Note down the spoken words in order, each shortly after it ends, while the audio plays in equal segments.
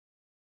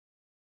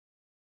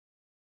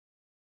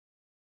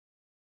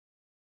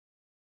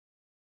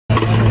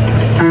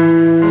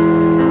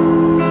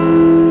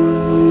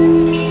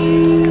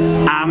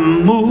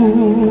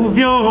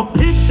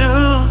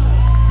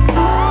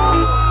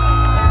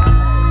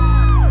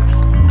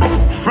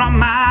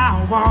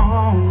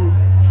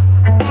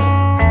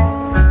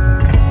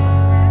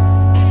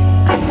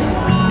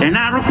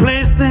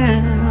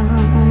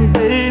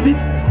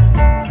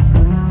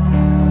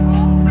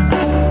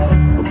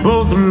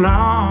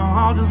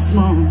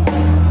small.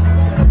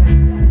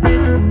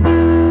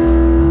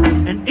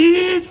 And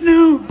each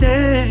new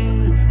day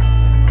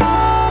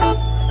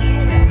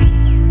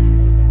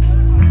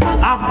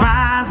I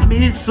finds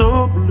me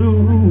so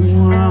blue,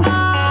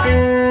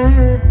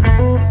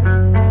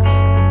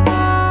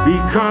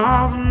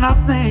 because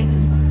nothing,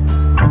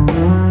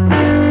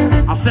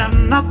 I said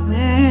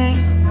nothing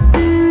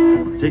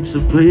takes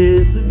the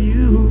place of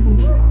you.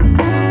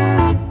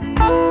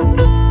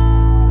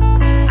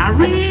 I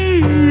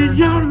read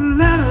your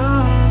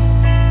letters,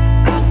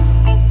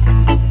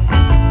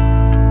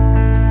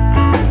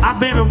 I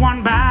baby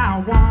one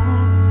by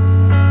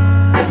one,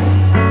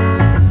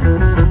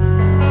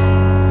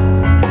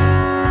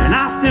 and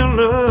I still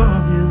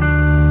love you.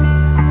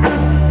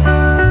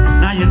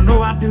 Now you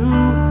know I do,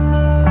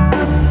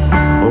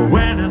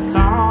 when it's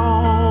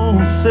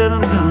all said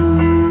and done.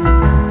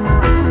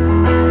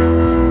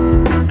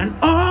 And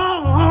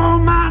oh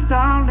my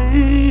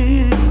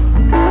darling,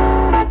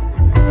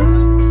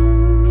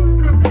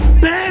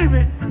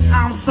 baby,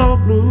 I'm so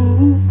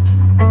blue,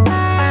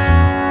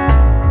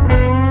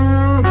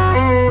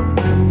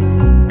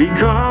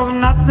 because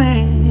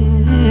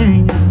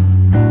nothing,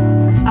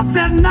 I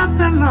said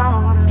nothing,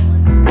 Lord,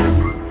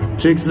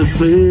 takes the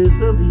place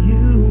of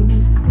you.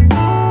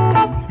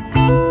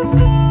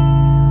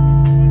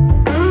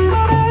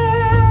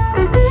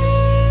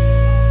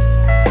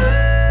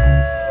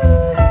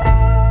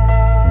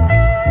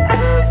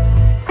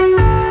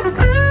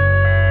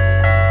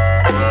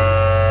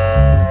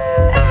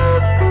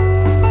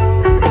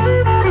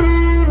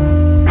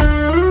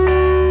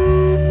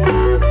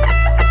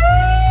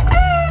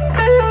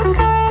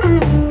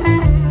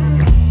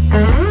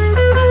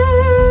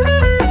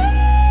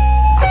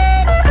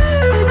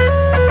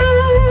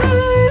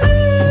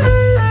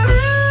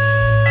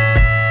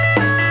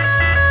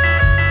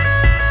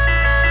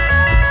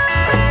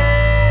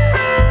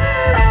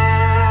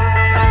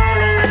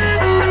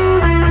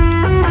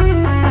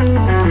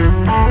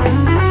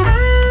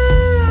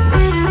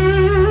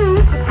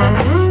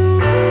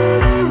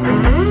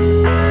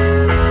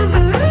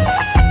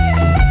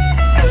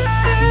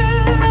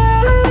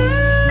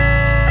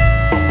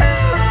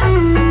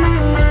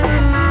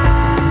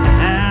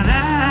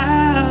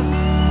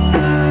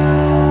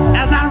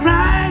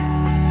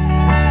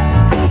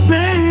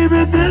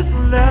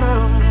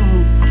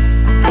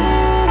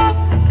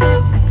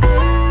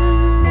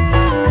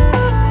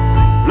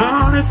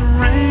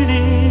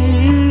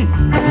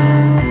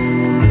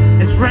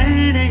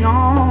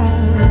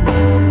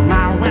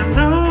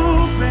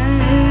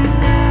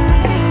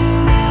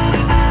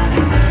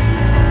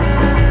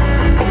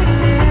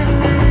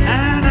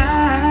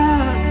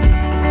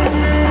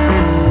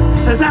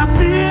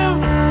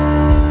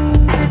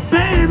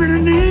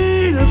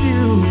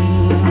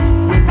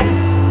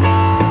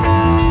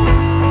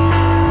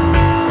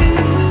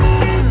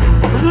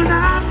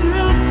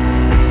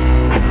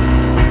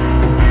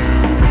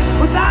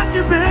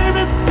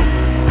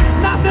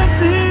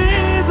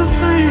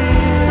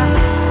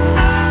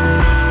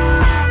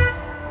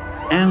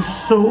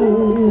 So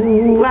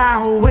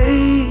I'll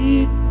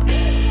wait,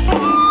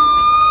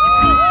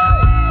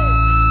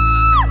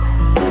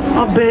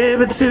 oh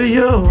baby, till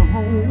you're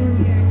home.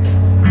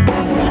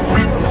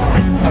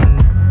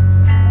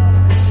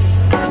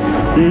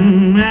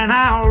 And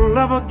I'll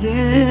love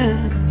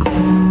again,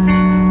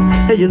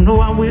 hey, you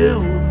know I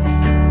will.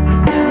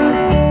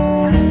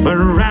 But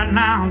right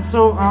now I'm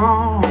so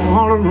all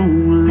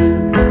alone.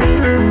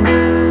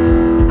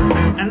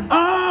 And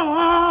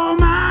oh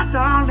my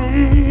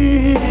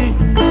darling,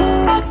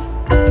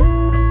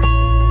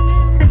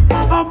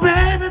 oh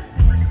baby,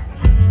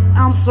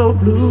 I'm so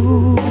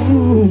blue,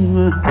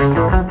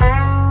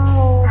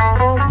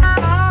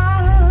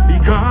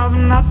 because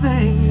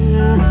nothing,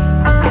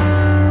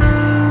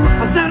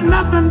 I said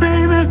nothing,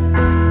 baby,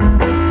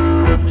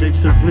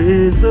 takes the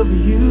place of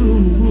you.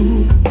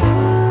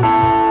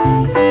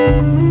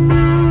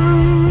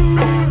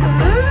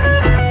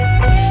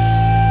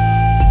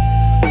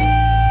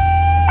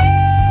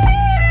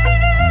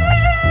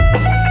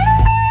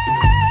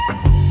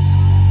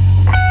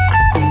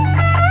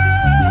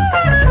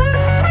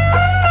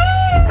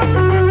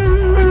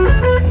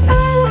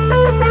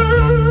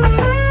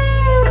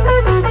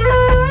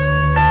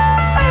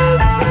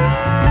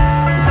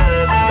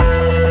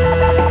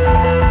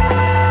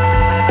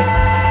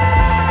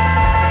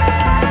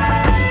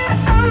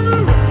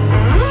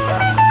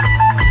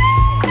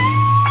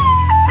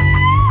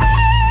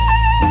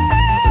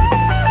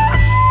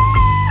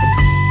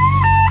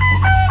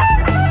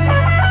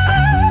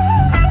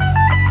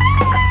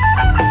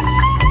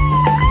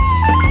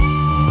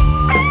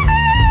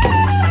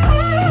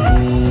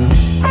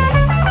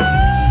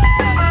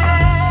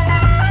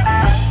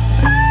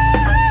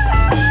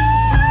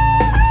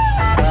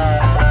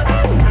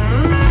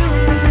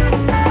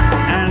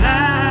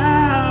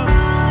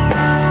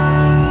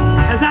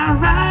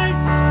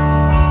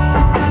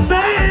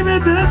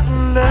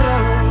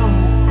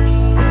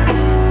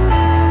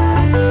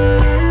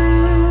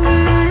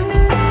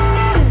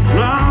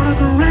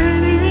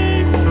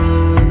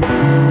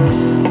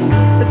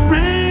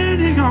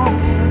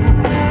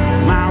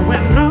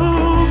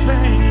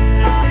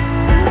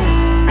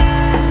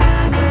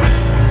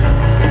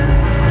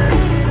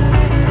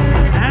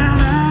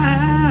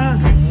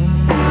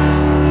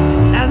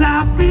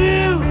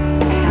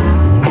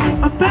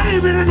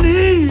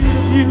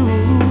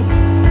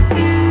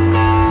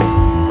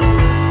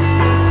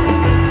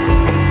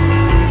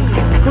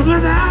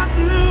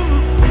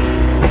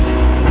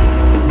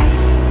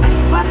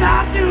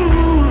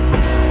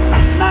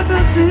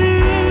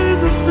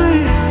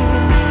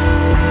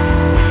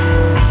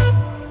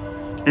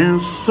 and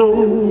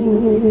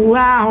so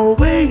I'll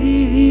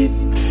wait.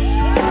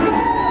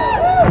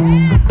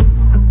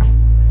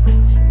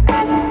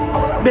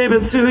 Baby,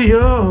 till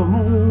you're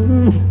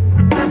home.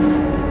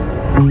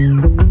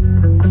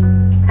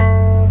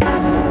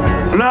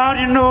 Lord,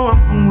 you know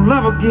I'm gonna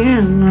love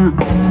again.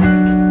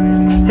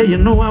 Hey, you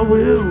know I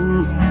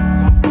will.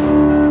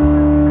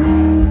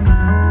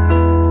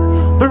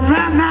 But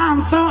right now I'm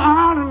so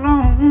all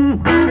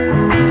alone.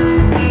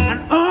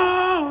 And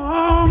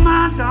oh,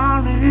 my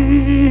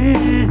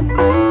darling,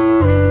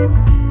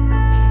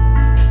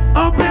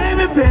 oh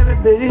baby, baby,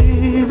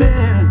 baby,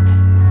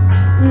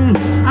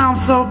 I'm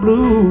so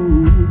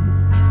blue.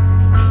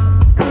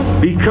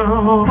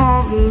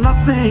 Because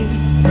nothing,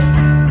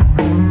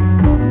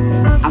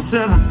 I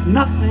said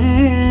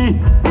nothing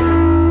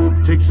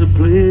takes the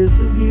place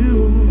of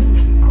you.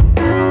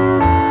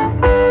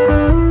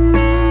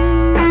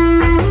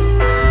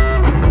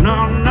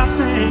 No,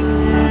 nothing,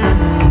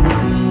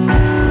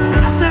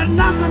 I said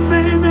nothing,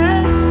 baby,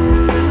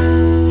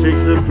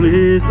 takes the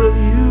place of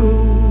you.